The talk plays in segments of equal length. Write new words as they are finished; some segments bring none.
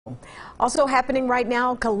Also happening right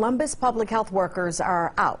now, Columbus public health workers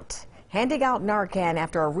are out, handing out Narcan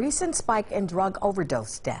after a recent spike in drug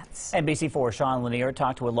overdose deaths. NBC4's Sean Lanier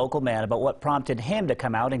talked to a local man about what prompted him to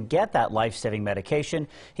come out and get that life-saving medication.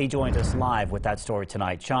 He joins us live with that story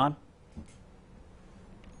tonight. Sean?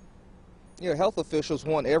 Health officials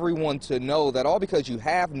want everyone to know that all because you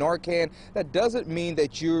have Narcan, that doesn't mean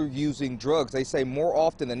that you're using drugs. They say more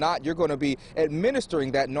often than not, you're going to be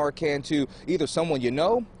administering that Narcan to either someone you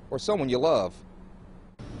know or someone you love.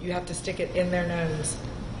 You have to stick it in their nose,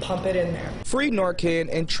 pump it in there. Free Narcan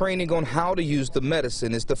and training on how to use the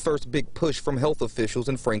medicine is the first big push from health officials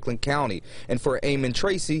in Franklin County. And for Eamon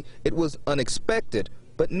Tracy, it was unexpected,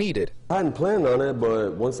 but needed. I hadn't planned on it,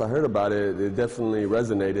 but once I heard about it, it definitely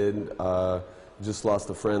resonated. Just lost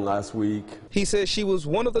a friend last week. He says she was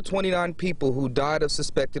one of the 29 people who died of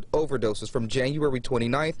suspected overdoses from January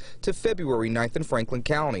 29th to February 9th in Franklin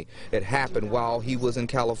County. It happened while he was in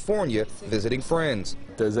California visiting friends.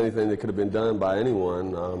 If there's anything that could have been done by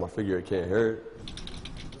anyone, I figure it can't hurt.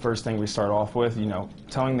 First thing we start off with,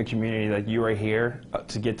 telling the community that you are here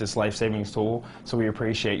to get this life-saving tool, so we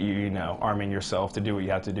appreciate you, arming yourself to do what you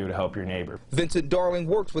have to do to help your neighbor. Vincent Darling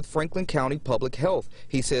works with Franklin County Public Health.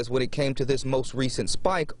 He says when it came to this most recent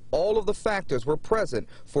spike, all of the factors were present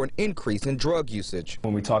for an increase in drug usage.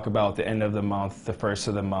 When we talk about the end of the month, the first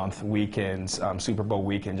of the month, weekends, Super Bowl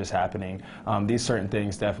weekend just happening, these certain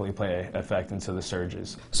things definitely play an effect into the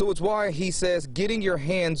surges. So it's why he says getting your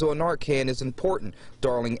hands on Narcan is important.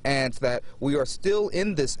 Darling adds that we are still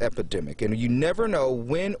in this epidemic, and you never know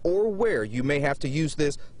when or where you may have to use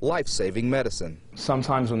this life-saving medicine.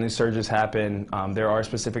 Sometimes when these surges happen, there are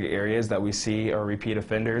specific areas that we see are repeat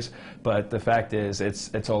offenders, but the fact is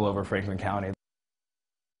it's all over Franklin County.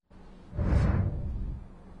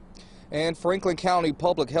 And Franklin County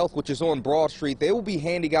Public Health, which is on Broad Street, they will be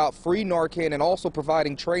handing out free Narcan and also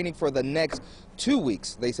providing training for the next 2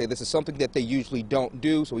 weeks. They say this is something that they usually don't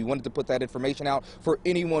do, so we wanted to put that information out for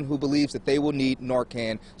anyone who believes that they will need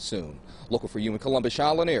Narcan soon. Local for you in Columbus,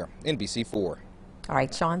 Sean Lanier, NBC4. All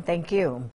right, Sean, thank you.